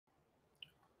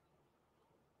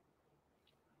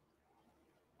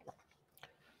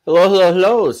Hello, hello,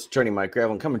 hello. It's Attorney Mike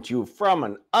Gravel coming to you from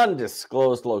an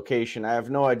undisclosed location. I have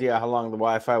no idea how long the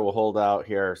Wi-Fi will hold out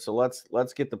here, so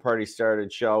let's get the party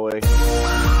started, shall we?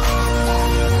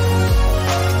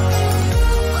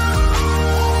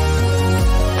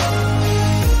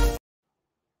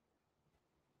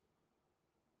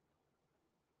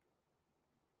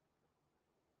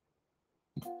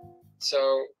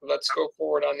 So let's go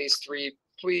forward on these three,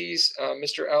 please.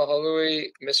 Mr. Al-Haloui,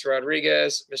 Ms.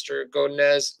 Rodriguez, Mr.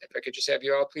 Godinez, if I could just have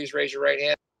you all please raise your right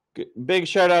hand. Big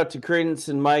shout out to Credence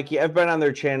and Mikey. I've been on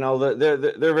their channel. They're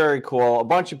very cool. A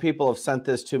bunch of people have sent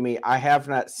this to me. I have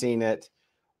not seen it,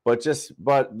 but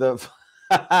the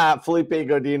Felipe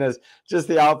Godinez, just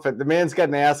the outfit. The man's got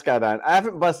an ascot on. I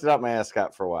haven't busted out my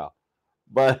ascot for a while,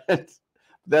 but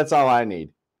that's all I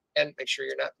need. And make sure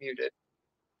you're not muted.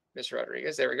 Ms.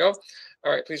 Rodriguez, there we go.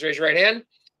 All right, please raise your right hand.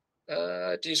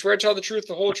 Do you swear to tell the truth,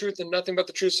 the whole truth, and nothing but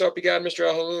the truth, so help you God, Mr.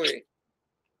 Al-Haloui?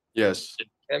 Yes.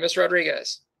 And Ms.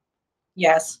 Rodriguez?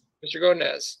 Yes. Mr.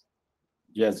 Godinez?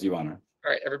 Yes, Your Honor.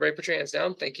 All right, everybody put your hands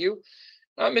down. Thank you.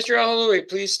 Mr. Al-Haloui,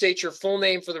 please state your full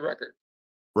name for the record.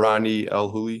 Ronnie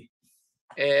Al-Haloui.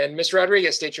 And Ms.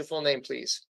 Rodriguez, state your full name,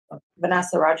 please.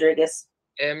 Vanessa Rodriguez.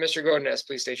 And Mr. Godinez,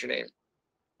 please state your name.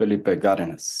 Felipe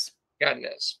Godinez.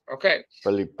 Godinez. Okay.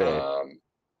 Felipe.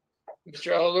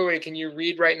 Mr. Al-Haloui, can you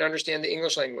read, write, and understand the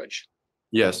English language?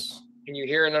 Yes. Can you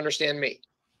hear and understand me?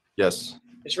 Yes.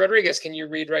 Ms. Rodriguez, can you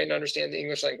read, write, and understand the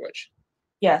English language?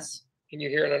 Yes. Can you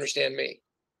hear and understand me?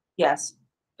 Yes.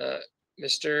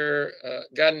 Mr.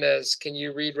 Godinez, can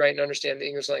you read, write, and understand the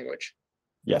English language?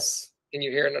 Yes. Can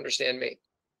you hear and understand me?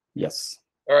 Yes.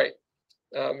 All right.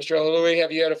 Mr. Al-Haloui,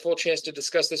 have you had a full chance to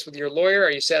discuss this with your lawyer?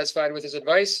 Are you satisfied with his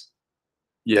advice?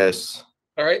 Yes.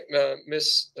 All right.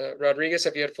 Ms. Rodriguez,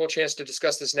 have you had a full chance to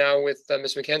discuss this now with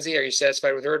Ms. McKenzie? Are you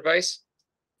satisfied with her advice?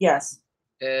 Yes.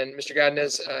 And Mr.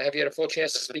 Godinez, have you had a full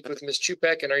chance to speak with Ms.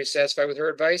 Chupek, and are you satisfied with her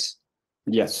advice?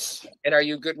 Yes. And are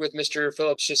you good with Mr.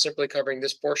 Phillips just simply covering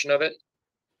this portion of it?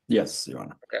 Yes, Your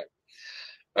Honor. Okay.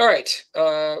 All right.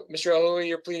 Mr. Al-Haloui,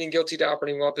 you're pleading guilty to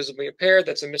operating while visibly impaired.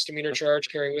 That's a misdemeanor charge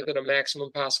carrying with it a maximum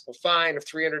possible fine of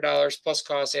 $300 plus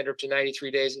costs and up to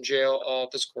 93 days in jail, all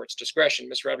at this court's discretion.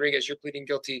 Ms. Rodriguez, you're pleading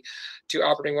guilty to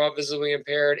operating while visibly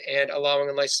impaired and allowing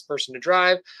a licensed person to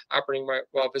drive. Operating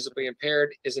while visibly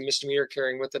impaired is a misdemeanor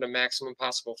carrying with it a maximum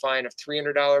possible fine of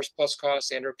 $300 plus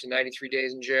costs and up to 93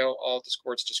 days in jail, all at this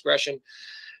court's discretion.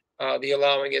 The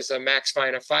allowing is a max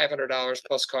fine of $500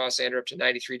 plus costs and up to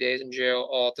 93 days in jail,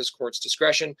 all at this court's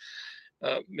discretion.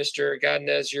 Mr.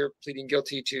 Godinez, you're pleading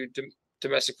guilty to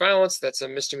domestic violence. That's a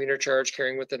misdemeanor charge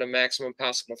carrying with it a maximum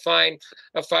possible fine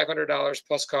of $500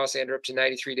 plus costs and up to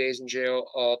 93 days in jail,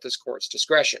 all at this court's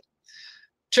discretion.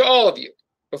 To all of you,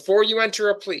 before you enter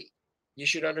a plea, you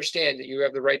should understand that you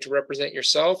have the right to represent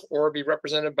yourself or be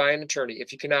represented by an attorney.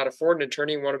 If you cannot afford an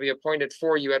attorney and want to be appointed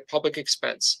for you at public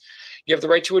expense, you have the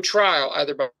right to a trial,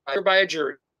 either by a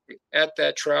jury. At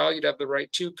that trial, you'd have the right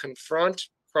to confront,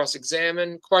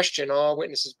 cross-examine, question all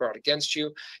witnesses brought against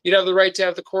you. You'd have the right to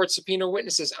have the court subpoena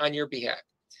witnesses on your behalf.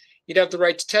 You'd have the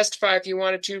right to testify if you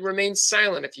wanted to, remain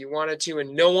silent if you wanted to,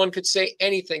 and no one could say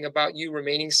anything about you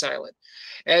remaining silent.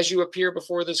 As you appear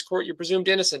before this court, you're presumed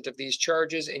innocent of these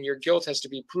charges, and your guilt has to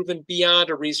be proven beyond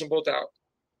a reasonable doubt.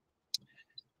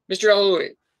 Mr. Al-Haloui,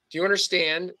 do you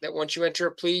understand that once you enter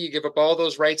a plea, you give up all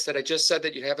those rights that I just said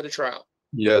that you'd have at a trial?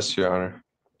 Yes, Your Honor.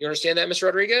 You understand that, Ms.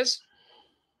 Rodriguez?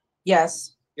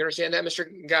 Yes. You understand that, Mr.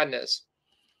 Godinez?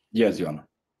 Yes, Your Honor.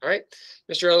 All right.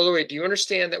 Mr. Al-Haloui, do you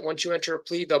understand that once you enter a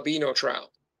plea, there'll be no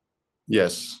trial?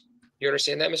 Yes. You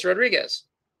understand that, Ms. Rodriguez?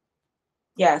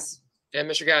 Yes. And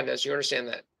Mr. Godinez, you understand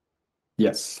that?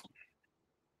 Yes.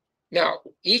 Now,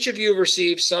 each of you have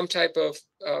received some type of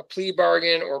plea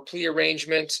bargain or plea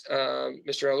arrangement.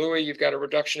 Mr. Al-Haloui, you've got a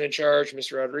reduction in charge.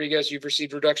 Mr. Rodriguez, you've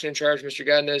received reduction in charge. Mr.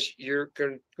 Godinez, you're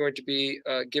going to be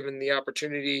given the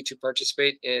opportunity to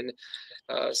participate in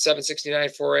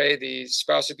 769-4A, the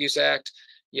Spouse Abuse Act.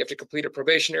 You have to complete a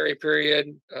probationary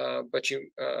period, but you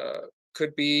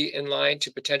could be in line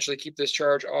to potentially keep this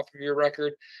charge off of your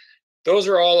record. Those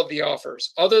are all of the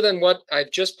offers. Other than what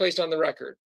I've just placed on the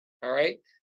record, all right?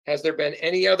 Has there been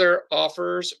any other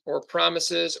offers or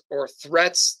promises or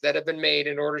threats that have been made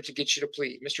in order to get you to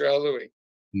plead? Mr. Al-Haloui?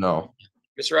 No.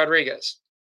 Mr. Rodriguez?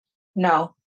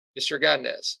 No. Mr.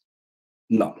 Godinez?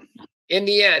 No. In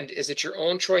the end, is it your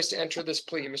own choice to enter this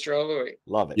plea, Mr. Al-Haloui?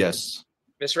 Love it. Yes.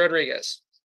 Ms. Rodriguez?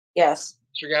 Yes.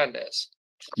 Mr. Godinez?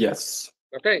 Yes.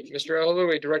 Okay, Mr.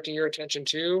 Al-Haloui, directing your attention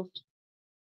to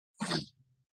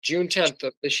June 10th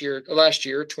of last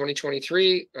year,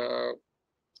 2023,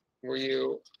 were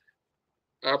you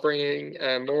operating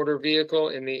a motor vehicle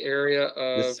in the area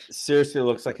of This seriously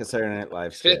looks like a Saturday Night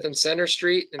Live skit. 5th and Center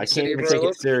Street in I the can't city of even take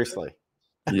Royal it seriously.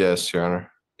 Yes, Your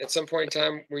Honor. At some point in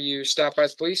time, were you stopped by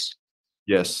the police?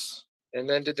 Yes. And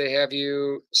then did they have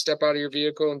you step out of your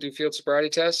vehicle and do field sobriety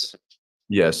tests?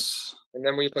 Yes. And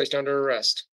then were you placed under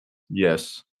arrest?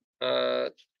 Yes.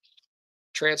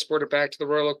 Transported back to the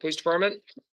Royal Oak Police Department?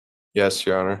 Yes,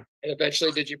 Your Honor. And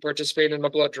eventually, did you participate in a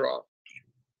blood draw?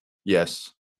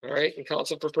 Yes. All right. And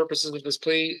counsel, for purposes of this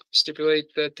plea,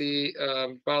 stipulate that the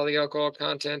bodily alcohol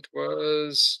content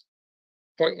was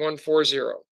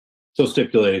 0.140. So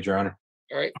stipulated, Your Honor.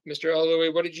 All right, Mr. Louis,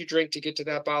 what did you drink to get to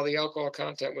that bodily alcohol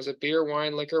content? Was it beer,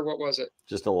 wine, liquor? What was it?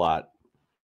 Just a lot.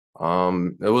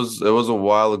 It was a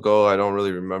while ago. I don't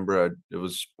really remember. It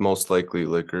was most likely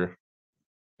liquor.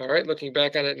 All right, looking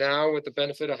back on it now with the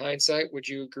benefit of hindsight, would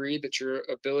you agree that your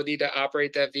ability to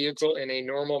operate that vehicle in a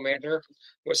normal manner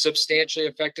was substantially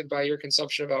affected by your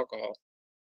consumption of alcohol?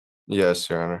 Yes,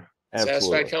 Your Honor. Absolutely.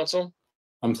 Satisfied, counsel?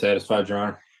 I'm satisfied, Your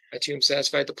Honor. I too am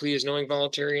satisfied the plea is knowing,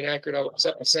 voluntary, and accurate. I will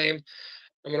accept the same.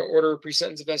 I'm going to order a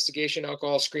pre-sentence investigation,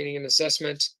 alcohol screening and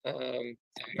assessment.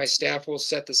 My staff will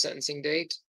set the sentencing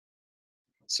date.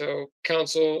 So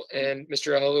counsel and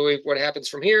Mr. Louis, what happens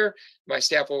from here? My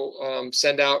staff will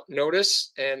send out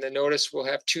notice, and the notice will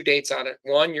have 2 dates on it.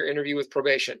 One, your interview with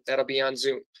probation. That'll be on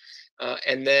Zoom.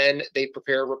 And then they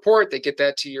prepare a report. They get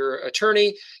that to your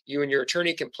attorney. You and your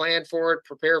attorney can plan for it,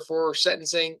 prepare for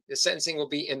sentencing. The sentencing will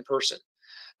be in person.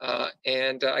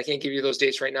 And I can't give you those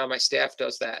dates right now. My staff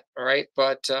does that. All right.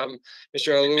 But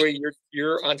Mr. Louis,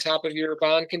 you're on top of your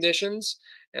bond conditions,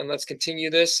 and let's continue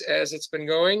this as it's been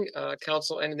going.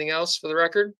 Counsel, anything else for the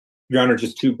record? Your Honor,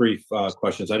 just 2 brief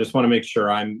questions. I just want to make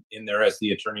sure I'm in there as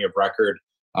the attorney of record.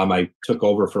 I took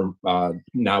over from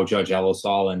now Judge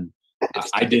Ellisall, and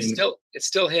I didn't. It's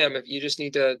still him. If you just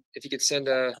need to, if you could send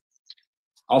a.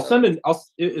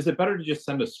 Is it better to just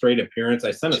send a straight appearance?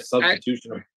 I sent a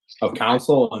substitution of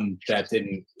counsel, and that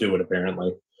didn't do it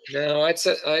apparently. No, I'd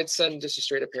send just a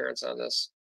straight appearance on this.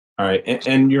 All right,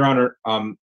 and Your Honor,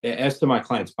 as to my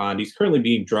client's bond, he's currently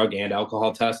being drug and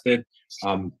alcohol tested.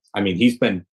 I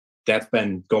mean, that's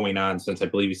been going on since I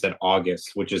believe he said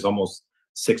August, which is almost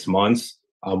 6 months,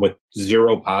 with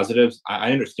 0 positives.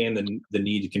 I understand the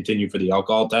need to continue for the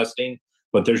alcohol testing,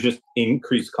 but there's just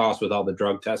increased costs with all the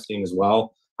drug testing as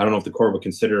well. I don't know if the court would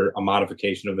consider a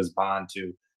modification of his bond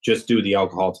to just do the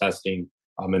alcohol testing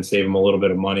and save him a little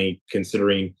bit of money,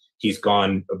 considering he's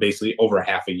gone basically over a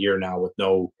half a year now with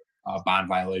no bond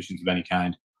violations of any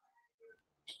kind.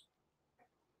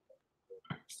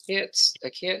 I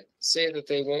can't say that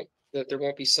there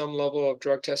won't be some level of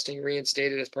drug testing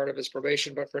reinstated as part of his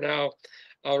probation, but for now,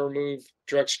 I'll remove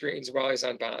drug screens while he's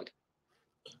on bond.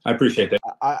 I appreciate that.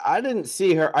 I didn't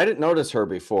see her. I didn't notice her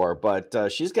before,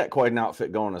 but she's got quite an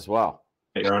outfit going as well.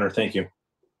 Your Honor, thank you.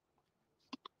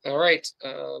 All right.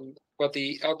 But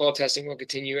the alcohol testing will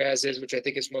continue as is, which I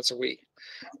think is once a week.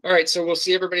 All right. So we'll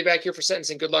see everybody back here for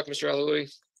sentencing. Good luck, Mr.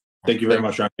 Louis. Thank you very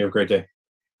much, Your Honor. You have a great day.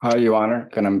 Hi, Your Honor.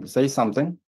 Can I say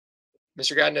something?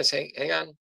 Mr. Godinez, hang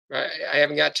on. I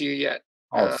haven't got to you yet.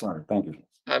 Oh, sorry. Thank you.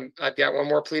 I've got one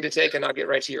more plea to take, and I'll get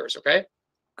right to yours. Okay.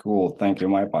 Cool. Thank you.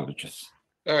 My apologies.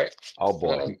 All right. Oh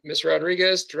boy. Ms.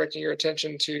 Rodriguez, directing your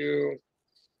attention to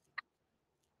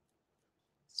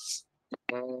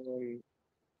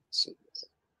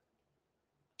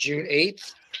June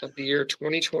 8th of the year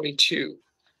 2022.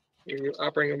 You're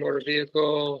operating a motor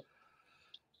vehicle.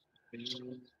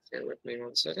 Bear with me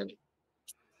 1 second.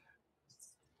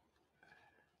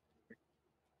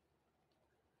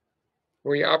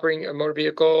 Were you operating a motor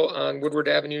vehicle on Woodward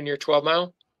Avenue near 12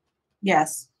 Mile?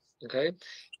 Yes. Okay.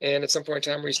 And at some point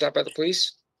in time, were you stopped by the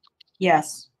police?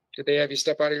 Yes. Did they have you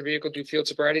step out of your vehicle, do field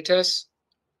sobriety tests?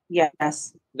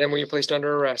 Yes. Then were you placed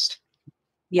under arrest?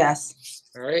 Yes.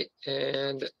 All right.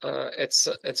 And at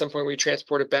some point, were you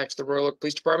transported back to the Royal Oak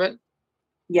Police Department?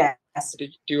 Yes.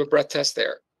 Did you do a breath test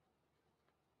there?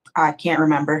 I can't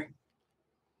remember.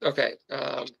 Okay.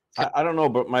 I don't know,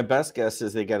 but my best guess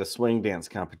is they got a swing dance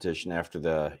competition after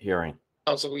the hearing.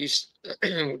 Counsel,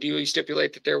 do you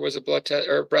stipulate that there was a blood test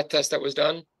or breath test that was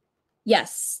done?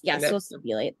 Yes, And that- we'll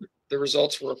stipulate. The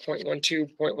results were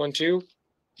 0.12.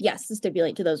 Yes, to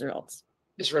stipulate to those results.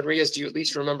 Ms. Rodriguez, do you at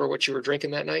least remember what you were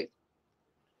drinking that night?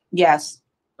 Yes.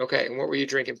 Okay. And what were you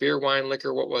drinking? Beer, wine,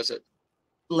 liquor? What was it?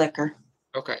 Liquor.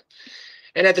 Okay.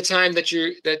 And at the time that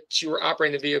you were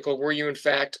operating the vehicle, were you in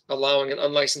fact allowing an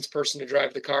unlicensed person to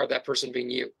drive the car, that person being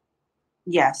you?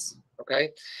 Yes. Okay.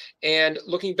 And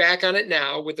looking back on it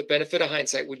now with the benefit of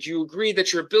hindsight, would you agree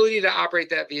that your ability to operate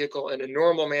that vehicle in a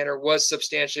normal manner was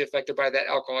substantially affected by that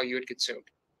alcohol you had consumed?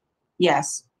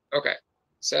 Yes. Okay.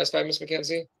 Satisfied, Ms.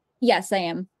 McKenzie? Yes, I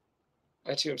am.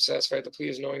 I too am satisfied the plea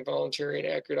is knowing, voluntary, and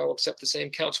accurate. I will accept the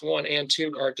same. Counts 1 and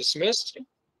 2 are dismissed.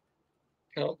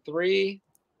 Count 3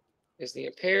 is the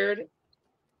impaired.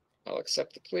 I'll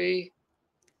accept the plea.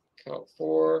 Count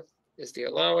 4 is the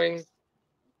allowing.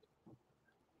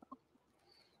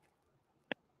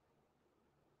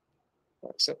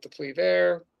 I'll accept the plea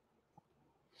there.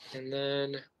 And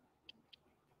then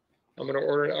I'm going to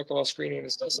order an alcohol screening and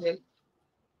assessment.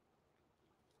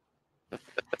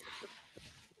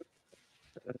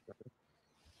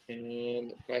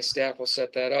 And my staff will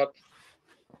set that up.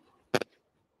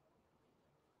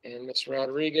 And Ms.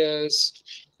 Rodriguez,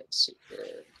 let's see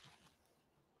here.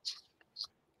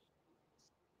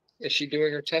 Is she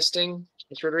doing her testing?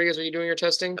 Ms. Rodriguez, are you doing your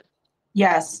testing?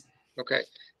 Yes. Okay,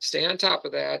 stay on top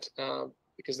of that,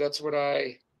 because that's what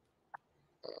I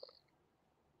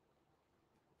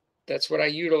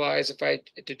utilize if I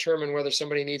determine whether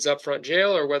somebody needs upfront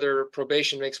jail or whether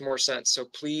probation makes more sense. So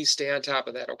please stay on top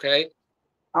of that, okay?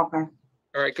 Okay.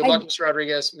 All right, good luck, Ms.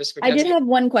 Rodriguez. Ms. I did McKenzie? have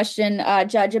one question,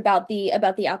 Judge, about the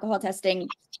alcohol testing.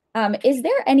 Is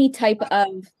there any type of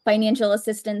financial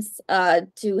assistance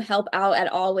to help out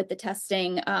at all with the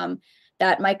testing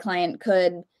that my client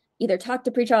could either talk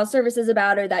to pretrial services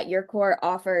about or that your court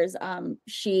offers?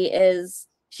 She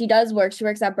does work. She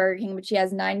works at Burger King, but she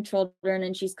has 9 children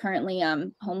and she's currently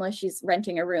homeless. She's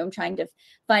renting a room, trying to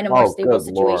find a more stable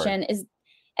good Lord. situation.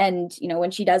 And you know,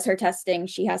 when she does her testing,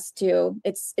 she has to.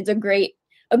 It's a great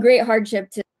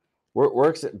hardship to.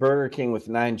 Works at Burger King with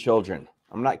 9 children.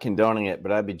 I'm not condoning it,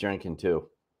 but I'd be drinking too.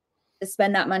 To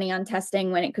spend that money on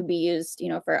testing when it could be used, you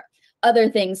know, for other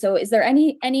things. So is there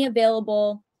any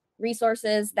available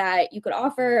resources that you could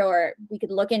offer or we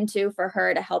could look into for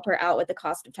her to help her out with the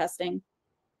cost of testing?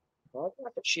 Well, I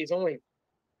thought that she's only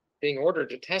being ordered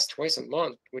to test twice a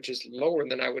month, which is lower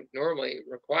than I would normally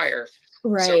require.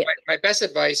 Right. So my best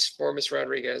advice for Ms.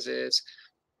 Rodriguez is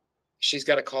she's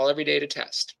got to call every day to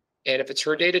test. And if it's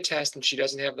her day to test and she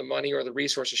doesn't have the money or the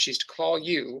resources, she's to call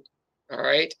you. All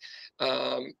right.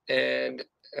 And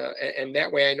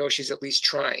that way I know she's at least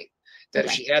trying. That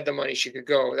if she had the money, she could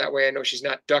go. That way I know she's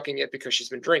not ducking it because she's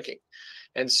been drinking.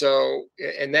 And so,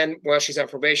 and then while she's on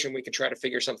probation, we can try to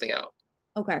figure something out.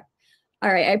 Okay.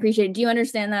 All right. I appreciate it. Do you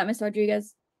understand that, Ms.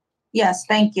 Rodriguez? Yes,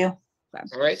 thank you. Okay.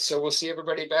 All right. So we'll see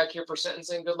everybody back here for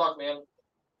sentencing. Good luck, man.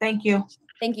 Thank you.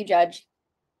 Thank you, Judge.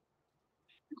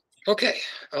 Okay.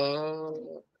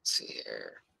 Let's see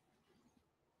here.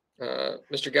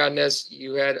 Mr. Godinez,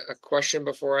 you had a question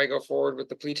before I go forward with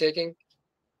the plea taking?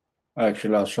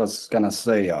 Actually, I was just gonna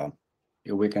say,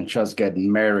 if we can just get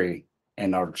married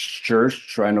in our church,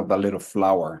 shrine of the little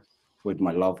flower with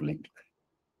my lovely.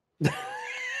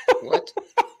 What?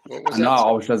 What was No, that?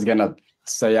 I was just gonna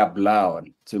say out loud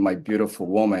to my beautiful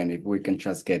woman, if we can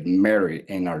just get married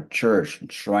in our church,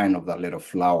 shrine of the little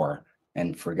flower,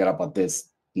 and forget about this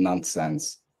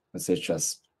nonsense. It's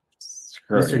just Mr.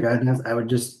 hurting. Godinez, I would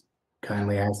just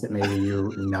kindly ask that maybe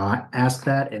you not ask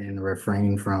that and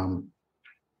refrain from.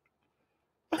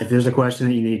 If there's a question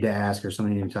that you need to ask or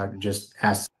something you need to talk, just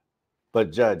ask.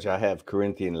 But Judge, I have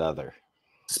Corinthian leather.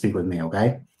 Speak with me,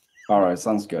 okay? All right,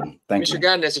 sounds good. Thank Mr. you.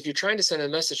 Godinez, if you're trying to send a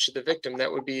message to the victim,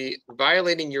 that would be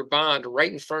violating your bond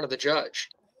right in front of the judge.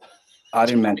 I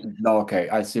didn't mean, no, okay,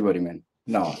 I see what you mean.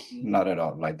 No, not at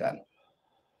all like that.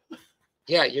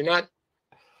 Yeah, you're not.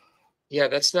 Yeah,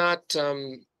 that's not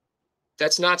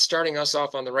starting us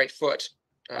off on the right foot.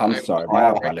 I'm sorry, my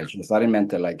apologies. I didn't mean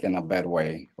to like in a bad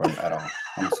way at all.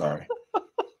 I'm sorry.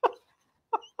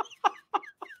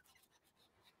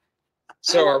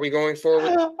 So are we going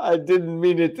forward? I didn't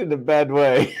mean it in a bad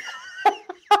way.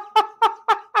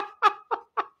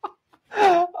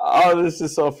 Oh, this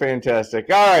is so fantastic.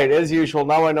 All right, as usual,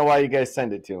 now I know why you guys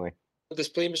send it to me. With this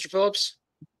plea, Mr. Phillips?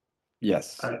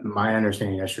 Yes. My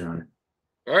understanding, yes, Your Honor.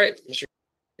 All right, Mr.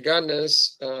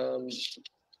 Godinez,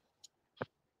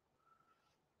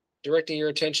 directing your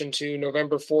attention to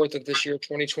November 4th of this year,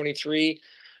 2023.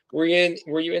 Were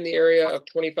you in the area of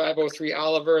 2503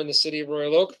 Oliver in the city of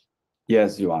Royal Oak?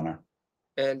 Yes, Your Honor.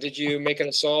 And did you make an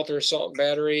assault or assault and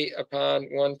battery upon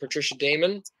one Patricia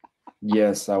Damon?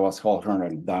 Yes, I was holding her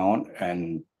down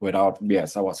and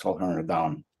yes, I was holding her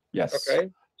down. Yes. Okay,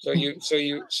 so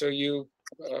you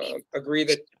agree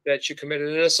that you committed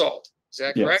an assault. Is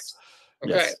that correct?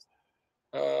 Yes. Okay.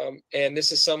 Yes. And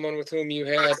this is someone with whom you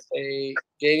had a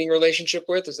dating relationship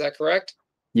with, is that correct?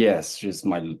 Yes, she's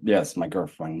my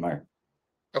girlfriend.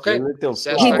 Okay. They lived till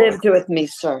Satisfied. He flowers. lived with me,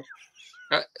 sir.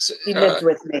 He lived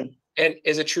with me. And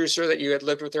is it true, sir, that you had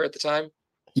lived with her at the time?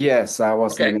 Yes, I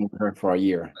was Okay. living with her for a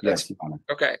year. That's- Yes, Your Honor.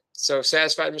 Okay, so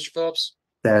satisfied, Mr. Phillips?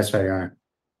 Satisfied, Your Honor.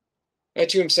 I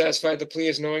too am satisfied the plea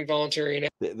is knowing, voluntary, and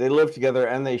They live together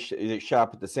and they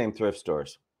shop at the same thrift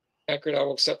stores. accurate. I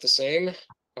will accept the same.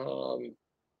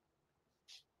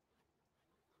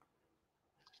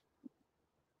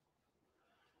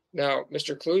 Now,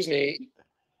 Mr. Klusny,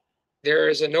 there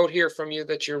is a note here from you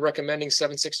that you're recommending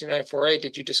 769-4A.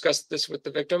 Did you discuss this with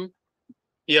the victim?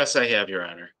 Yes, I have, Your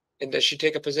Honor. And does she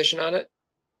take a position on it?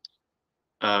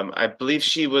 I believe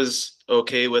she was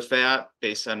okay with that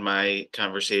based on my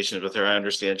conversations with her. I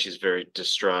understand she's very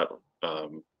distraught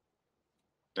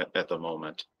at the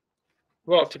moment.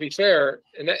 Well, to be fair,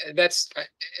 and that's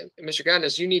Mr.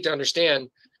 Gondas, you need to understand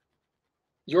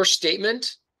your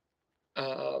statement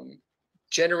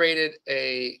generated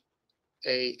a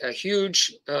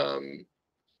huge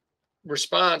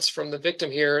response from the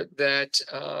victim here that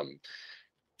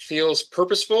feels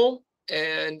purposeful,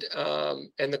 and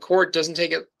the court doesn't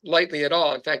take it lightly at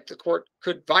all. In fact, the court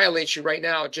could violate you right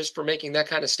now just for making that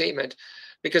kind of statement,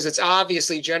 because it's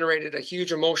obviously generated a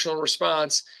huge emotional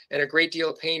response and a great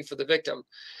deal of pain for the victim.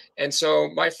 And so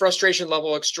my frustration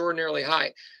level extraordinarily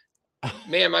high.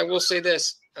 Ma'am, I will say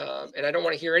this, and I don't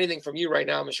want to hear anything from you right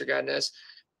now, Mr. Godinez.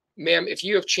 Ma'am, if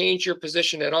you have changed your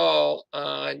position at all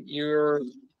on your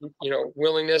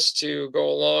willingness to go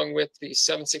along with the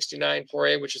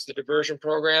 769-4A, which is the diversion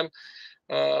program,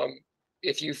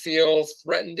 if you feel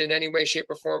threatened in any way, shape,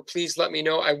 or form, please let me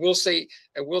know. I will say,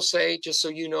 just so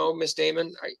you know, Ms.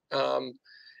 Damon,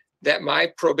 that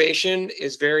my probation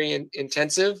is very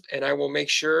intensive, and I will make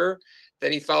sure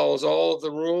that he follows all of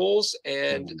the rules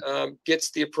and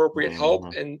gets the appropriate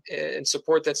help and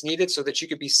support that's needed so that you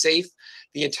could be safe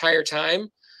the entire time.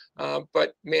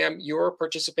 But ma'am, your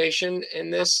participation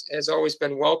in this has always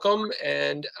been welcome,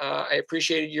 and I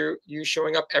appreciated you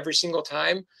showing up every single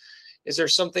time. Is there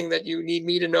something that you need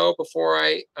me to know before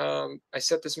I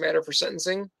set this matter for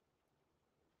sentencing?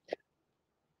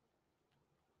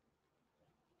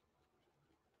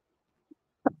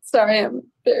 Sorry, I'm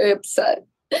very upset.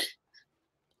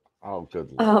 Oh, good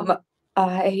Lord.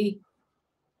 I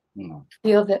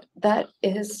feel that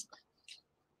is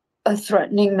a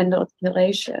threatening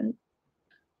manipulation.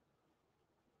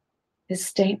 His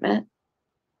statement.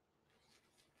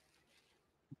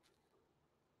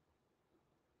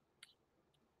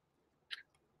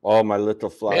 Oh, my little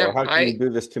flower. How can you do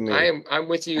this to me? I'm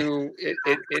with you. It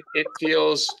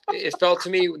felt to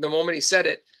me the moment he said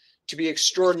it to be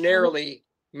extraordinarily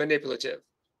manipulative.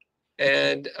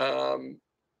 And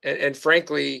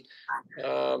frankly,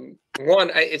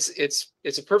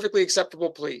 it's a perfectly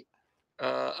acceptable plea.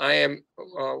 I am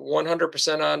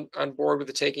 100% on board with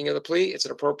the taking of the plea. It's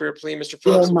an appropriate plea, Mr.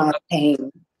 Phillips. Feel my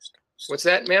pain. What's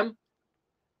that, ma'am?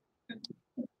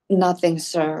 Nothing,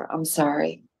 sir. I'm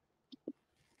sorry.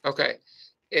 Okay.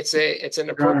 It's an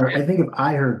Your Honor, appropriate. I think if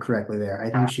I heard correctly there, I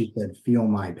think she said, feel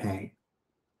my pain.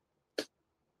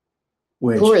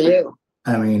 Which, who are you?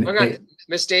 I mean,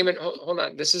 Miss Damon, hold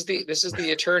on. This is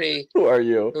the attorney. Who are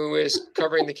you? Who is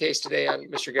covering the case today on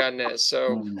Mr. Godinez.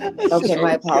 So Okay,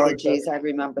 my apologies. I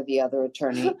remember the other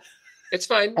attorney. It's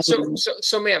fine.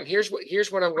 So ma'am, here's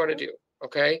what I'm going to do.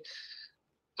 Okay.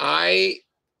 I'm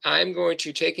going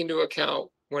to take into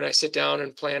account when I sit down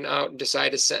and plan out and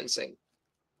decide his sentencing,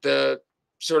 the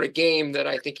sort of game that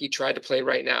I think he tried to play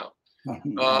right now.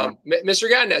 Mr.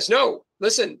 Godinez, no,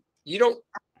 listen, you don't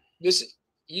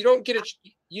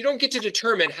get to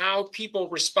determine how people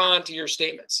respond to your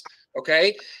statements.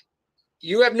 Okay.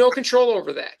 You have no control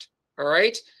over that. All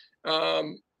right.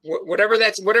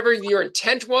 Whatever your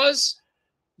intent was,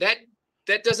 that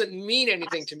doesn't mean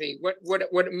anything to me.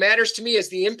 What matters to me is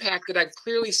the impact that I'm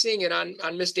clearly seeing it on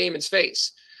Miss Damon's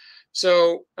face.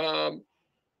 So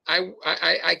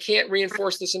I can't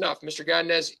reinforce this enough. Mr.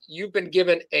 Godinez, you've been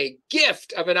given a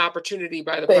gift of an opportunity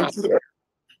by the prosecutor.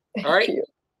 All right.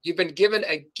 You've been given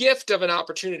a gift of an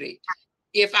opportunity.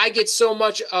 If I get so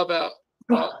much of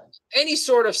any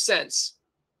sort of sense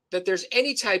that there's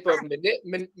any type of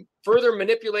further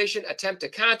manipulation, attempt to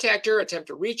contact her, attempt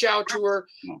to reach out to her,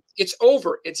 it's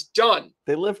over. It's done.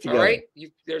 They live together. All right.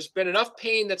 There's been enough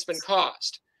pain that's been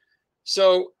caused.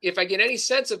 So if I get any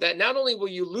sense of that, not only will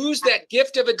you lose that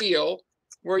gift of a deal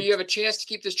where you have a chance to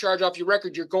keep this charge off your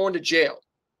record, you're going to jail.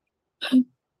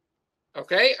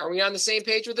 Okay. Are we on the same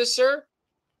page with this, sir?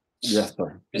 Yes,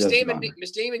 sir. Ms. Yes, Damon, Your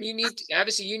Ms. Damon, you need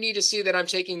to see that I'm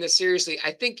taking this seriously.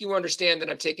 I think you understand that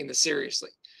I'm taking this seriously.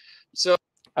 So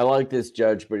I like this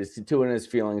judge, but he's too in his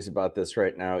feelings about this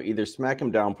right now. Either smack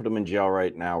him down, put him in jail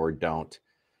right now, or don't.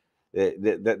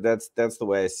 That's the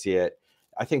way I see it.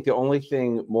 I think the only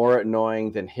thing more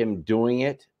annoying than him doing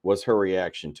it was her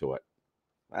reaction to it.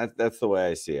 That's the way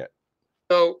I see it.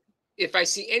 So if I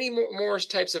see any more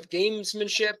types of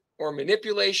gamesmanship or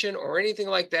manipulation or anything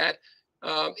like that,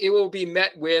 it will be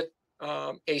met with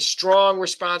a strong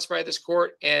response by this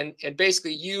court, and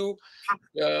basically you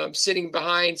sitting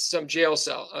behind some jail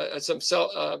cell,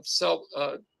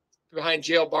 behind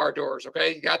jail bar doors.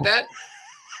 Okay, you got that?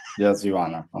 Yes, Your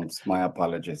Honor. My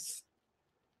apologies.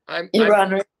 Your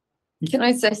Honor, can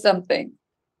I say something?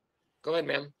 Go ahead,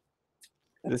 ma'am.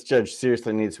 This judge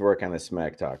seriously needs to work on his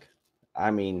smack talk.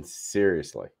 I mean,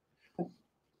 seriously.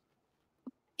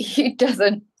 He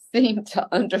doesn't seem to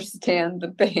understand the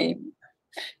pain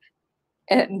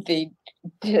and the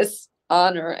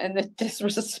dishonor and the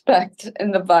disrespect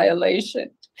and the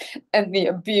violation and the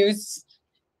abuse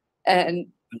and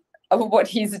of what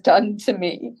he's done to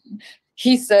me.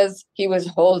 He says he was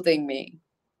holding me.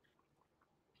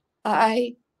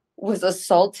 I was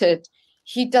assaulted.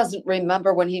 He doesn't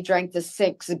remember when he drank the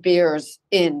 6 beers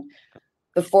in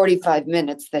the 45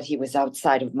 minutes that he was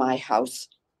outside of my house.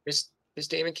 Miss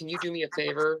Damon, can you do me a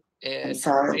favor and I'm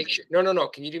sorry. make sure? No.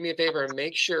 Can you do me a favor and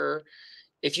make sure,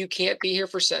 if you can't be here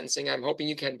for sentencing, I'm hoping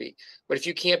you can be, but if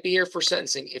you can't be here for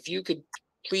sentencing, if you could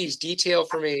please detail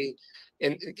for me,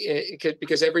 and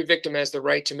because every victim has the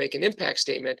right to make an impact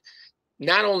statement,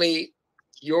 not only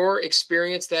your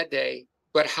experience that day,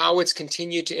 but how it's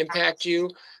continued to impact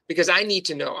you, because I need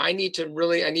to know. I need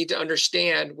to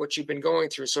understand what you've been going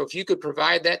through. So if you could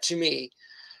provide that to me,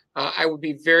 I would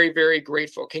be very, very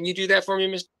grateful. Can you do that for me,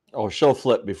 Ms. Oh, she'll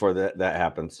flip before that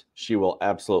happens. She will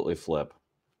absolutely flip.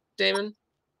 Damon?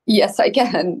 Yes, I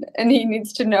can. And he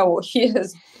needs to know he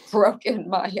has broken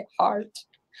my heart.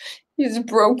 He's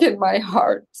broken my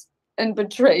heart and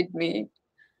betrayed me.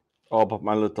 Oh, but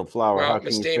my little flower. Well, How can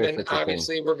Ms. you say Damon, such a thing?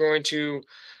 obviously we're going to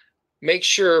make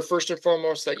sure first and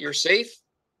foremost that you're safe,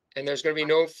 and there's going to be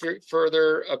no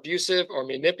further abusive or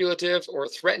manipulative or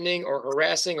threatening or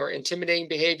harassing or intimidating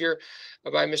behavior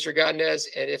by Mr. Godinez.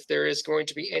 And if there is going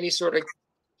to be any sort of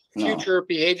future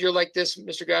behavior like this,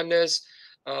 Mr. Godinez,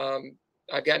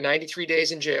 I've got 93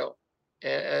 days in jail,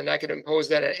 and I could impose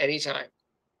that at any time.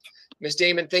 Ms.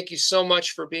 Damon, thank you so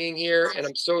much for being here, and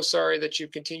I'm so sorry that you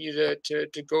continue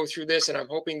to go through this, and I'm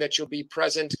hoping that you'll be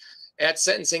present at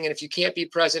sentencing. And if you can't be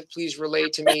present, please relay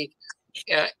to me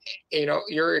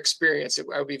your experience.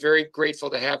 I would be very grateful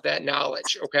to have that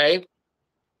knowledge. Okay.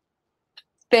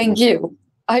 Thank you.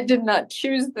 I did not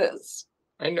choose this.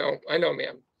 I know,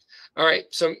 ma'am. All right.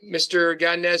 So Mr.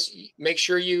 Godinez, make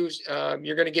sure you're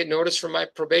going to get notice from my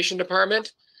probation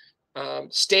department.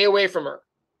 Stay away from her.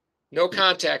 No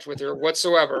contact with her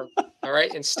whatsoever. All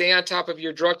right. And stay on top of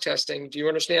your drug testing. Do you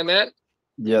understand that?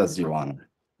 Yes, Your Honor.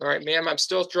 All right, ma'am. I'm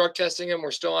still drug testing him.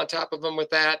 We're still on top of him with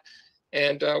that.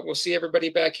 And we'll see everybody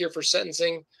back here for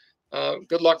sentencing.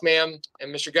 Good luck, ma'am.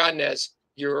 And Mr. Godinez,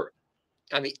 you're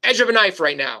on the edge of a knife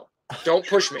right now. Don't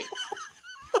push me.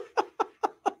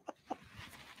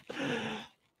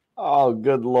 Oh,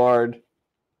 good Lord.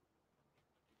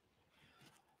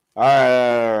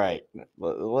 All right.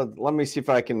 Let me see if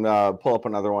I can pull up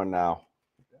another one now.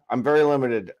 I'm very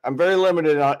limited.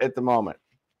 at the moment,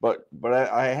 but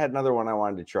I had another one I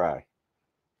wanted to try.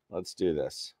 Let's do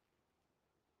this.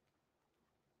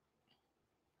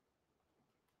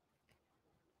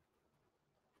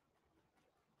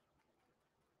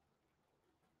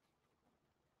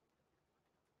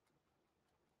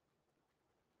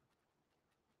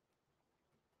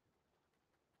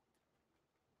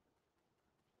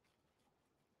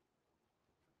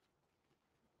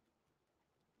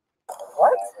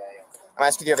 What? I'm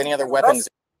asking, do you have any other weapons?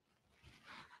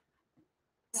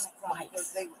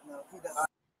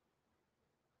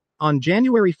 On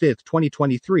January 5,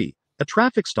 2023, a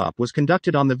traffic stop was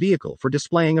conducted on the vehicle for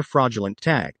displaying a fraudulent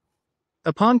tag.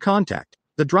 Upon contact,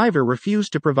 the driver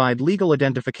refused to provide legal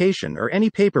identification or any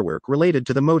paperwork related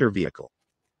to the motor vehicle.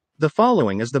 The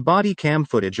following is the body cam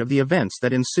footage of the events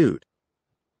that ensued.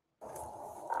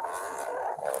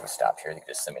 Let me stop here. You can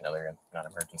just send me another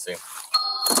non-emergency.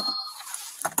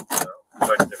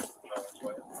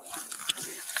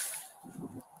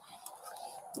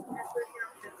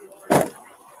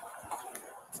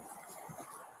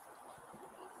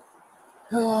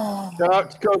 Shout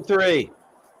out to Code 3.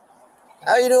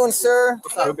 How you doing, sir?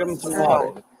 Go give him some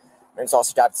water. It's also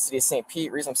stopped at the city of St.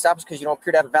 Pete. Reason I'm stopped is because you don't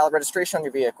appear to have a valid registration on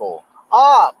your vehicle.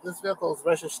 This vehicle is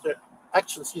registered.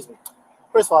 Actually, excuse me.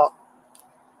 First of all,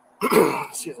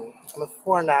 excuse me. I'm a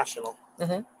foreign national.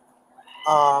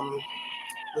 Mm-hmm.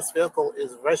 This vehicle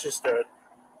is registered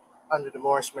under the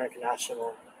Morris American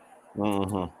National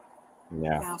Mm-hmm.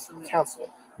 Yeah.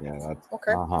 Council. Yeah, that's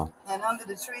Okay. And under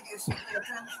the treaty of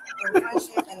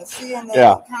friendship and the CNA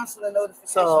Yeah. consular notification.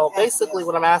 So basically,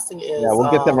 what I'm asking is, Yeah,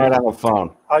 we'll get them right on the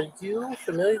phone. Are you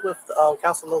familiar with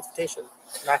consular notification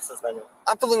and access manual?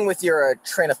 I'm familiar with your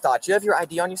train of thought. Do you have your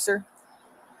ID on you, sir?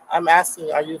 I'm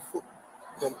asking, are you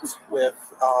with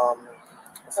Are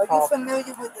you familiar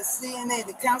with the CNA,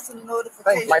 the consular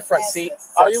notification? My front seat.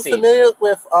 Are you familiar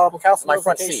with consular My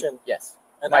front seat? notification? Yes.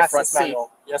 And My access front seat.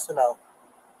 manual? Yes or no?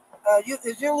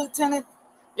 Is your lieutenant?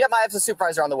 Yep, I have the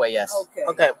supervisor on the way, yes. Okay.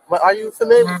 Okay, but are you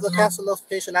familiar with the consular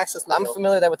notification access manual? I'm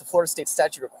familiar that with the Florida state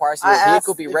statute requires that your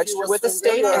vehicle be registered with the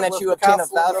state and that you obtain a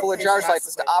valid driver's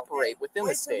license to operate within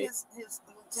the state.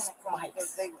 All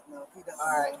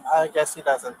right, I guess he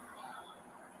doesn't.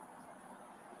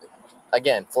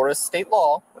 Again, Florida state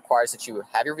law requires that you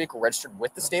have your vehicle registered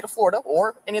with the state of Florida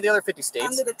or any of the other 50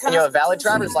 states, and you have a valid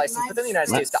driver's license within the United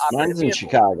States to operate a Mine's in vehicle.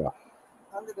 Chicago.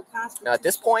 Now, at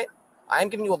this point, I am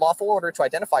giving you a lawful order to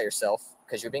identify yourself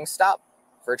because you're being stopped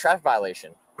for a traffic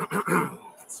violation.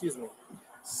 Excuse me.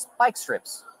 Spike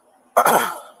strips.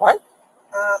 What?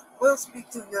 We'll speak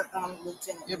to your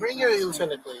lieutenant. You bring your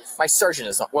lieutenant, please. My sergeant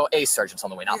is on, well, a sergeant's on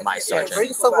the way, not my sergeant.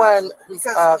 Bring someone who's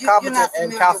competent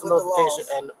in consular notification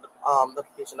and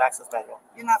notification access manual.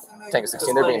 You're not familiar. Tango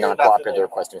 16, they're being non-cooperative. They're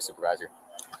requesting a supervisor.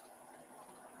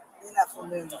 You're not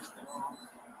familiar with the law.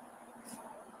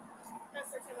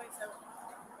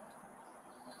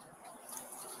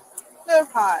 They're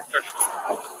hot.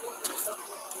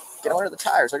 Get under the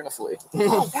tires, they're gonna flee.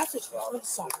 Oh, that's it. I'm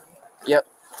sorry. Yep.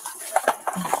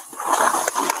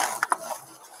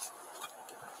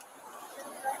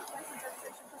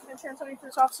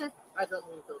 Officer? I don't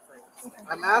mean those things.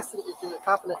 I'm asking if you're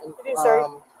competent in. Sir,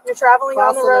 you're traveling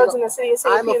on the roads in the city of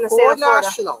St. I'm Pete in a the state of foreign Florida.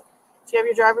 national. Do you have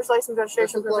your driver's license,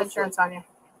 registration, proof of closely. insurance on you?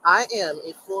 I am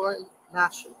a foreign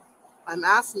national. I'm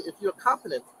asking if you're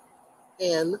competent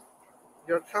in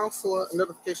your consular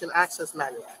notification access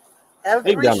manual.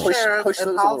 Every sheriff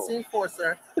and policy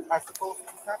enforcer are supposed to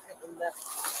be competent in that.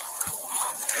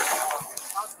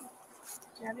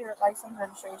 Do you have your license,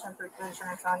 registration, proof of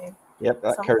insurance on you? Yep,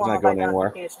 that Some card's form not of going anywhere.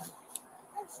 identification.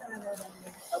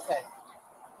 Okay.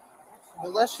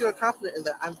 Unless you're competent in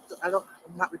that, I'm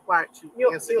not required to.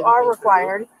 You answer are anything for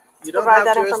required You to don't provide have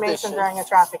that information jurisdiction. during a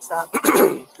traffic stop.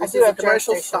 I This do is a have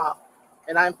commercial jurisdiction. stop,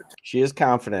 and I'm She is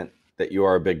confident that you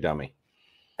are a big dummy.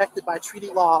 protected by treaty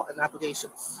law and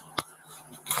obligations.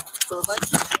 So if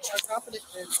you are confident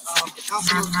in the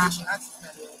consular notification access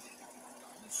manual,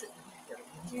 you shouldn't be here.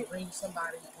 You need to bring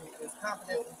somebody who is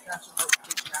confident in consular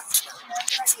notification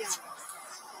access manual.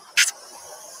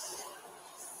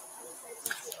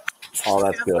 Oh,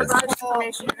 that's good.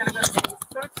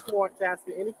 Search warrant to ask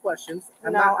you any questions.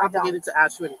 I'm No, not I don't. obligated to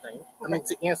ask you anything. I mean,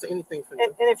 to answer anything for you.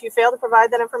 And if you fail to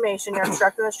provide that information, you're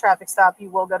obstructing this traffic stop, you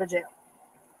will go to jail.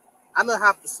 I'm gonna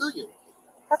have to sue you.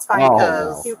 That's fine. Oh.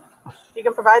 Because You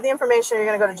can provide the information, you're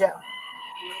going to go to jail.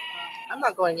 I'm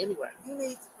not going anywhere. You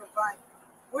need to provide.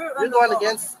 You're going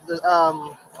against the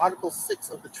Article 6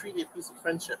 of the Treaty of Peace and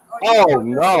Friendship. Oh,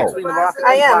 no. Between the Moroccan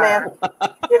I am, Empire ma'am.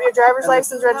 You have your driver's and the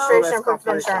license, registration, US and proof of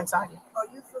Corporation. insurance on you. Are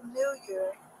you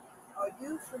familiar? Are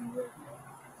you familiar?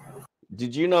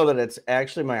 Did you know that it's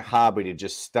actually my hobby to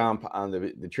just stomp on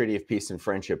the Treaty of Peace and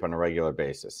Friendship on a regular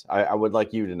basis? I would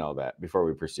like you to know that before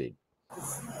we proceed.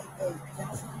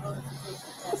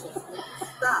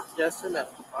 Stop. Yes or no?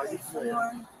 Are you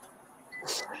familiar?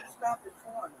 Stop it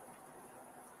for me.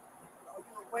 Are you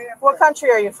aware of What that? country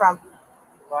are you from?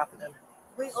 Moroccan Empire.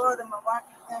 We are the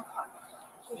Moroccan Empire.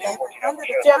 Do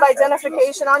you have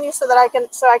identification on you so that I can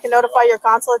notify your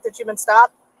consulate that you've been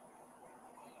stopped?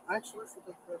 Actually, this is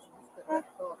the person.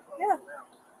 Yeah.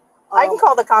 I can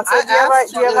call the consulate.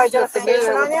 Do you have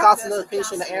identification on you? Consular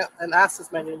notification and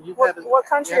access manual. You haven't What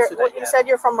country? answered that You yet. said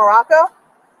you're from Morocco?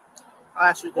 I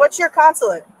actually did. What's your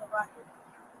consulate?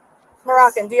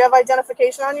 Moroccan. Do you have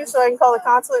identification on you so I can call the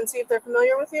consulate and see if they're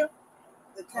familiar with you?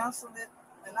 The consulate,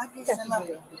 and I give you the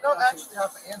number. You don't actually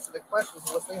have to answer the questions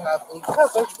unless they have any.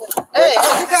 Hey,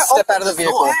 step out of the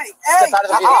vehicle. Step out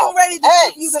of the vehicle. I'm getting ready to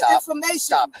give you the Stop. information.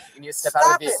 Stop. You need to step out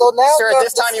of the vehicle. So now Sir, at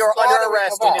this time you are under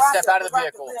arrest. You need to step out of the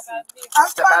vehicle. I'm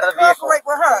Step trying out to of the vehicle. cooperate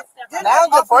with her. Now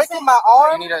you're breaking my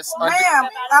arm. You need to Ma'am,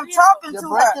 I'm talking You're to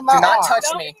breaking her. my do not arm. touch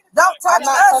me. Don't touch I'm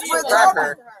not us. touching We're the Grab talking.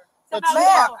 her. But you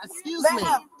Ma'am, excuse me.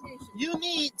 ma'am, You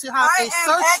need to have I a am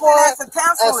search acting warrant, as a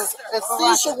counselor. a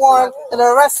seizure warrant, and an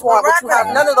arrest warrant, but you have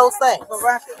none of those things.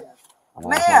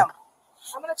 Ma'am,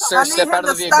 Sir, I need step him out of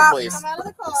the to vehicle, stop. please.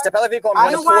 Step out of the vehicle. I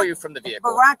I'm going know to pull what? you from the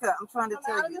vehicle. Baraka, I'm trying to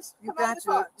tell you. You got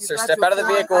your. Sir, step out of the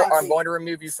vehicle or I'm going to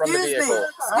remove you from the Excuse me. vehicle.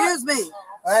 Excuse me.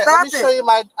 All right, Stop let me show it. you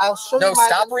my. I'll show No, you my.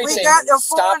 stop We reaching. got your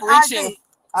Stop foreign reaching. ID.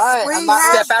 All right, We I'm not.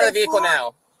 have Step out of the a vehicle foreign-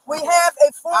 now. We have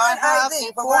a foreign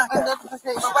ID. Baraka,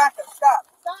 stop.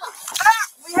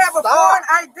 We have a foreign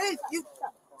ID. You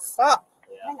stop.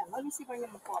 Hang on. Let me see if I can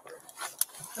get the cooperate.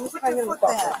 Let me see if I can get the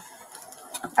cooperate.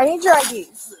 I need your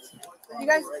IDs. You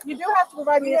guys, you do have to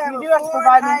provide me. You do have to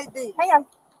provide me. Hang on.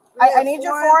 I need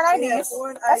your foreign IDs.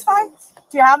 That's fine.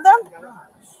 Do you have them?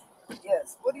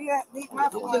 Yes. What do you need my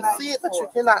foreign ID? You can see it, but you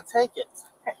cannot take it.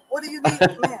 What do you need,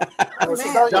 man?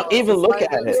 Don't even look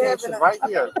at it. Right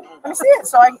here. Let me see it.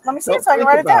 So I can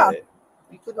write it down.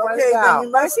 You can write it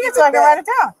down. Let me see it so I can write it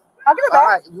down. I'll give it back. All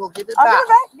right, you'll give it I'll back. give it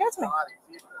back. Give it to me.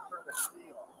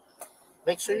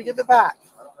 Make sure you give it back.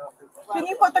 Can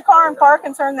you put the car in park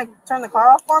and turn the car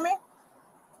off for me?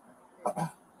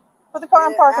 Put the car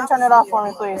in park and turn it off for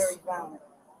me, please.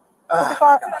 Put the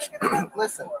car.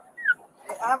 Listen.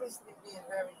 They're obviously being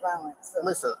very violent.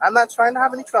 Listen, I'm not trying to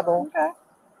have any trouble. Okay.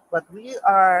 But we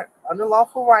are under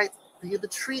lawful right via the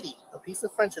treaty of peace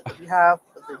and friendship that we have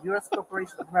with the U.S.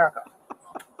 Corporation of America.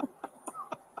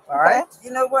 All right? Okay.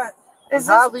 You know what? Is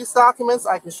have these documents.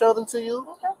 I can show them to you.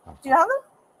 Okay. Do you have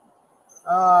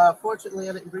them? Fortunately,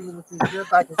 I didn't bring them with me.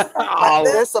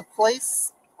 There's a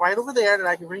place right over there that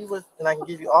I can bring you with, and I can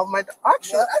give you all my.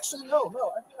 Actually, no. I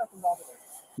do have them over there.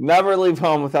 Never leave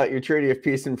home without your treaty of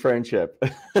peace and friendship.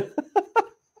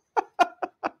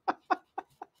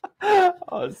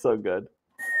 Oh, it's so good.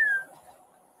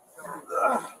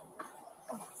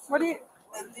 What do you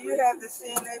have the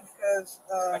CNA? Because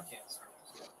I can't.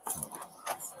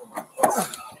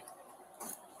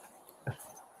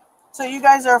 So you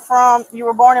guys are from? You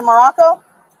were born in Morocco?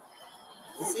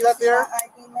 You see that there?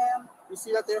 You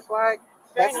see that there flag?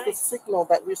 That's the signal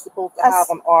that we're supposed to have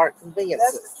on our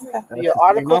conveyances. Via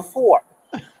Article 4.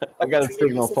 I got a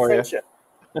signal for you.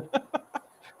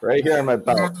 Right here on my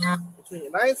belt. Between the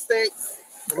United States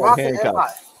and Morocco Empire.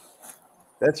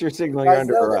 That's your signal. You're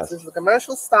under arrest. This is a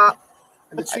commercial stop,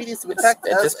 and the treaty is to protect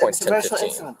us. At this point, it's commercial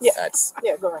 10:15. incidents.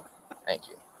 Yeah, go ahead. Thank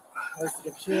you.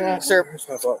 Sir,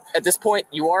 at this point,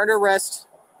 you are under arrest.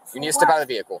 You need to step out of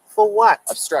the vehicle. For what?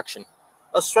 Obstruction.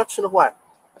 Obstruction of what?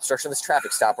 Obstruction of this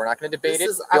traffic stop. We're not going to debate it.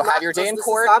 You'll have your day in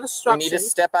court. You need to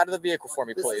step out of the vehicle for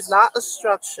me, please. This is not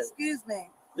obstruction. Excuse me.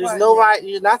 There's no right.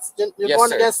 You're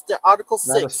going against the Article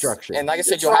 6. Not obstruction. And like I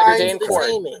said, you'll have your day in court.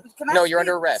 No, you're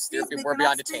under arrest. We're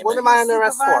beyond detainment. What am I under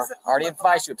arrest for? I already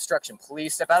advised you obstruction.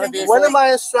 Please step out of the vehicle. What am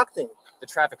I instructing? The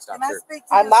traffic stop, sir.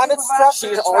 I'm not instructing.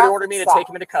 She's already ordered me to take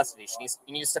him into custody.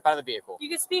 You need to step out of the vehicle. You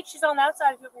can speak. She's on the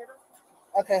outside. If you open your door.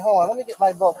 Okay, hold on. Let me get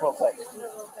my book real quick.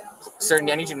 Sir, I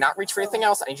need you to not reach for anything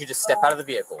else. I need you to step out of the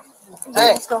vehicle.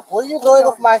 Hey, where are you going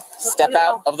with my... Step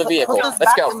out of the vehicle. Let's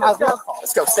go.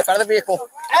 Let's go. Step out of the vehicle.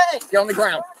 Hey! Get on the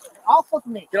ground. Off of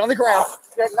me. Get on the ground.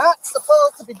 You're not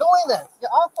supposed to be doing this.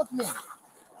 Get off of me.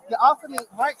 Get off of me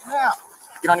right now.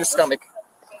 Get on your stomach.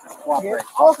 Get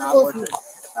off of me.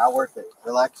 Not worth it.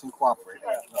 Relax and cooperate.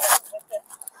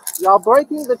 Y'all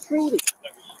breaking the treaty.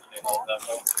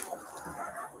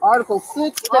 Article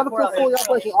 6, Article 4, y'all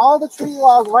breaking all the treaty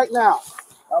laws right now.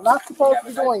 I'm not supposed to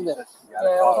be doing this. You're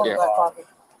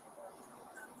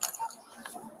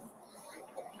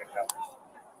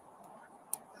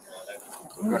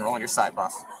going to roll on your side,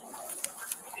 boss.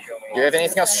 Do you have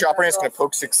anything else sharper that's going to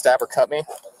poke, stick, stab, or cut me?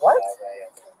 What?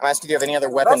 I'm asking, do you have any other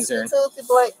weapons there?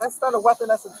 That's not a weapon,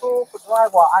 that's a tool for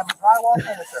drywall. I'm a drywall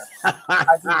finisher.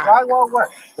 I do drywall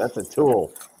work. That's a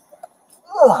tool.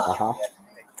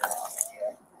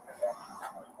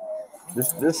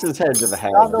 This is head to the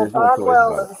head. Y'all know There's no darn choice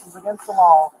well about that this is against the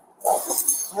law.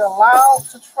 We're allowed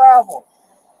to travel.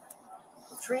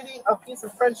 The Treaty of Peace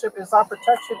and Friendship is our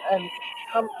protection and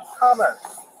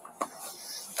commerce.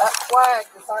 That flag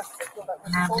is our signal that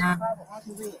we're supposed to travel on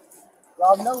convenience.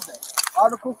 Y'all know that.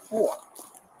 Article 4.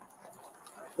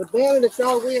 The banner that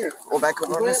y'all wear. Go back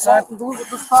over the this side. Blue with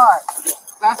the star.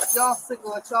 That's y'all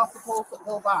signal that y'all supposed to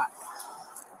go by.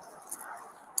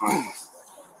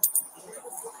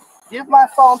 Give my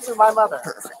phone to my mother.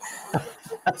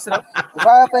 If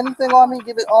I have anything on me,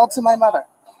 give it all to my mother.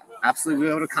 Absolutely, we'll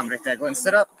be able to accommodate that. Go ahead and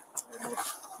sit up.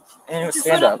 And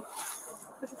stand up.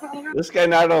 This guy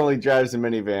not only drives a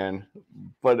minivan,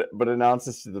 but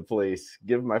announces to the police,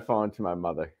 "Give my phone to my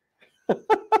mother."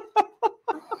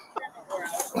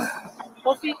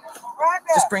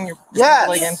 Just bring your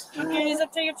leg in. Your knees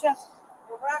up to your chest.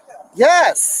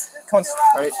 Yes. Come on.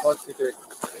 All right, 1, 2, 3.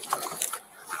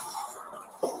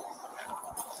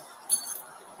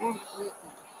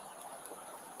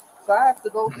 So I have to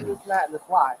go through this madness.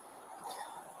 Why?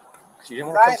 You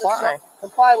didn't want to comply.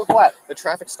 Comply with what? The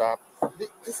traffic stop.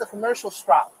 This is a commercial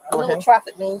stop. I know what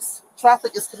traffic means.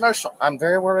 Traffic is commercial. I'm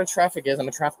very aware what traffic is. I'm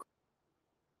a traffic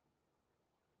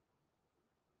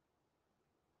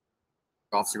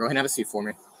officer. Go ahead and have a seat for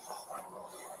me.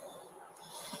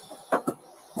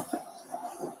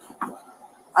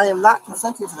 I am not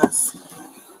consenting to this.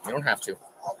 You don't have to.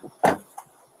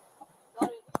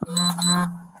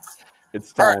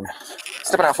 It's time.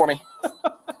 Step it out for me.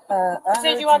 You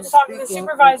said you want to talk to the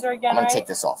supervisor again, I'm gonna right? take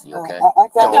this off you, okay? I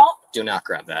got it. Do not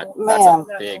grab that. Ma'am. That's a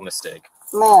big mistake.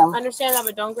 Ma'am, I understand that,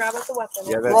 but don't grab at the weapon.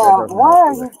 Yeah, ma'am,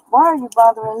 doesn't why are you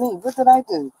bothering me? What did I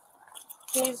do?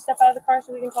 Can you step out of the car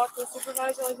so we can talk to the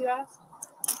supervisor like you asked?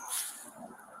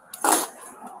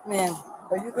 Ma'am,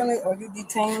 are you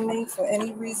detaining me for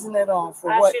any reason at all? For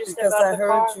I asked what? you to step Because out I the heard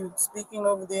car. you speaking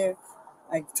over there.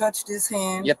 I touched his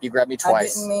hand. Yep, you grabbed me I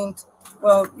twice. didn't mean to.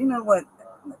 Well, you know what?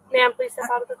 Ma'am, please step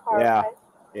out of the car. Yeah. Okay?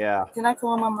 Yeah. Can I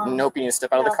call my mom? Nope, you need to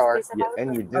step out of No, the car. please step Yeah, out of the and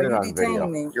car. you did Are it you on video.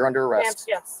 detaining me? You're under Ma'am, arrest.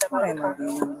 yes, step out I of the ain't car.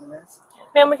 no being arrested.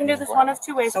 Ma'am, we can do this one of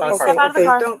two ways. Please Okay, step out of the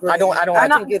car. I don't I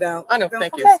have can to. get out. I know, Don't-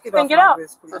 thank you. Okay, Get then off get my out.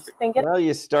 wrist, please. Perfect. Then get Well,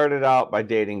 you started out by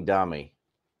dating dummy,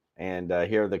 and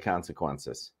here are the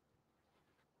consequences.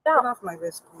 Get out. off my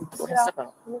wrist, Go please. ahead, step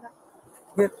out.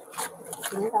 Get.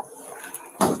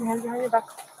 Put your hands behind your back.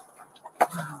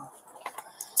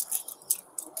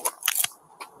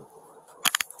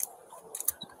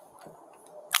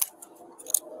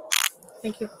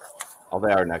 Thank you. Oh,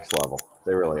 they are next level.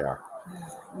 They really are.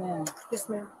 Ma'am, Yes,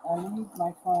 ma'am. I need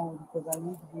my phone because I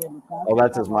need to be able to contact Oh,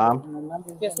 that's his my mother mom? and the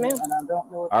numbers Yes, in it, ma'am. And I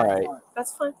don't know it All by right. heart.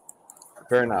 That's fine.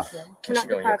 Fair enough. Can she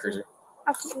go in your cruiser?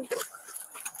 Absolutely.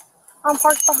 I'm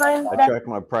parked behind I that. checked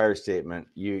my prior statement.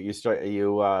 You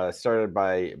started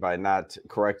by not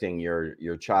correcting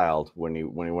your child when he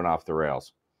went off the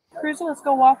rails. Cruising, let's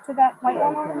go walk to that white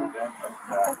one over there.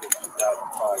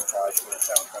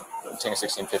 10,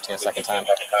 16, 15, a second time.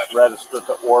 Registered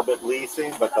to Orbit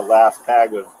Leasing, but the last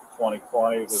tag of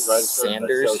 2020 was registered. and it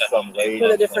Sanders. shows some lady.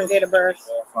 With a different date of birth.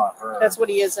 It's not her. That's what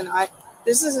he is in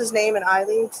this is his name in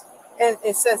iLeads, and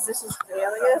it says this is the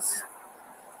alias.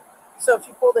 So if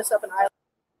you pull this up in iLeads.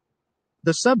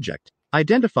 The subject,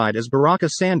 identified as Baraka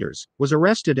Sanders, was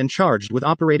arrested and charged with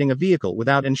operating a vehicle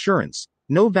without insurance,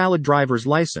 no valid driver's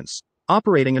license,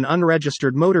 operating an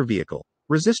unregistered motor vehicle,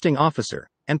 resisting officer,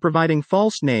 and providing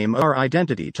false name or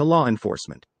identity to law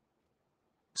enforcement.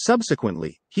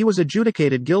 Subsequently, he was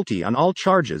adjudicated guilty on all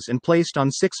charges and placed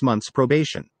on 6 months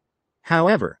probation.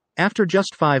 However, after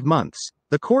just 5 months,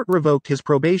 the court revoked his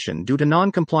probation due to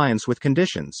non-compliance with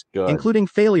conditions, including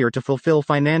failure to fulfill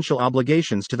financial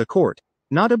obligations to the court,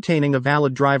 not obtaining a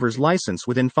valid driver's license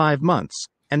within 5 months,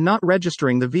 and not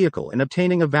registering the vehicle and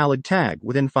obtaining a valid tag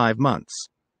within 5 months.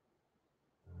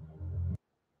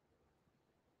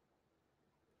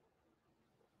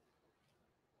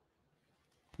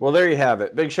 Well, there you have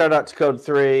it. Big shout out to Code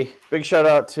 3. Big shout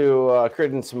out to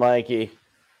Credence Mikey.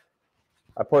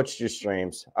 I poached your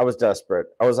streams. I was desperate.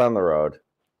 I was on the road.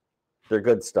 They're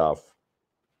good stuff.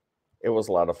 It was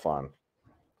a lot of fun.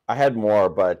 I had more,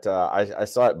 but I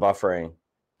saw it buffering.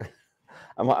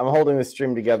 I'm holding the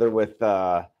stream together with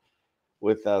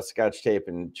Scotch tape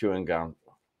and chewing gum.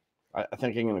 I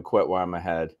think I'm going to quit while I'm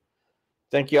ahead.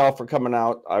 Thank you all for coming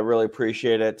out. I really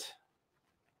appreciate it.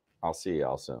 I'll see you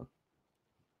all soon.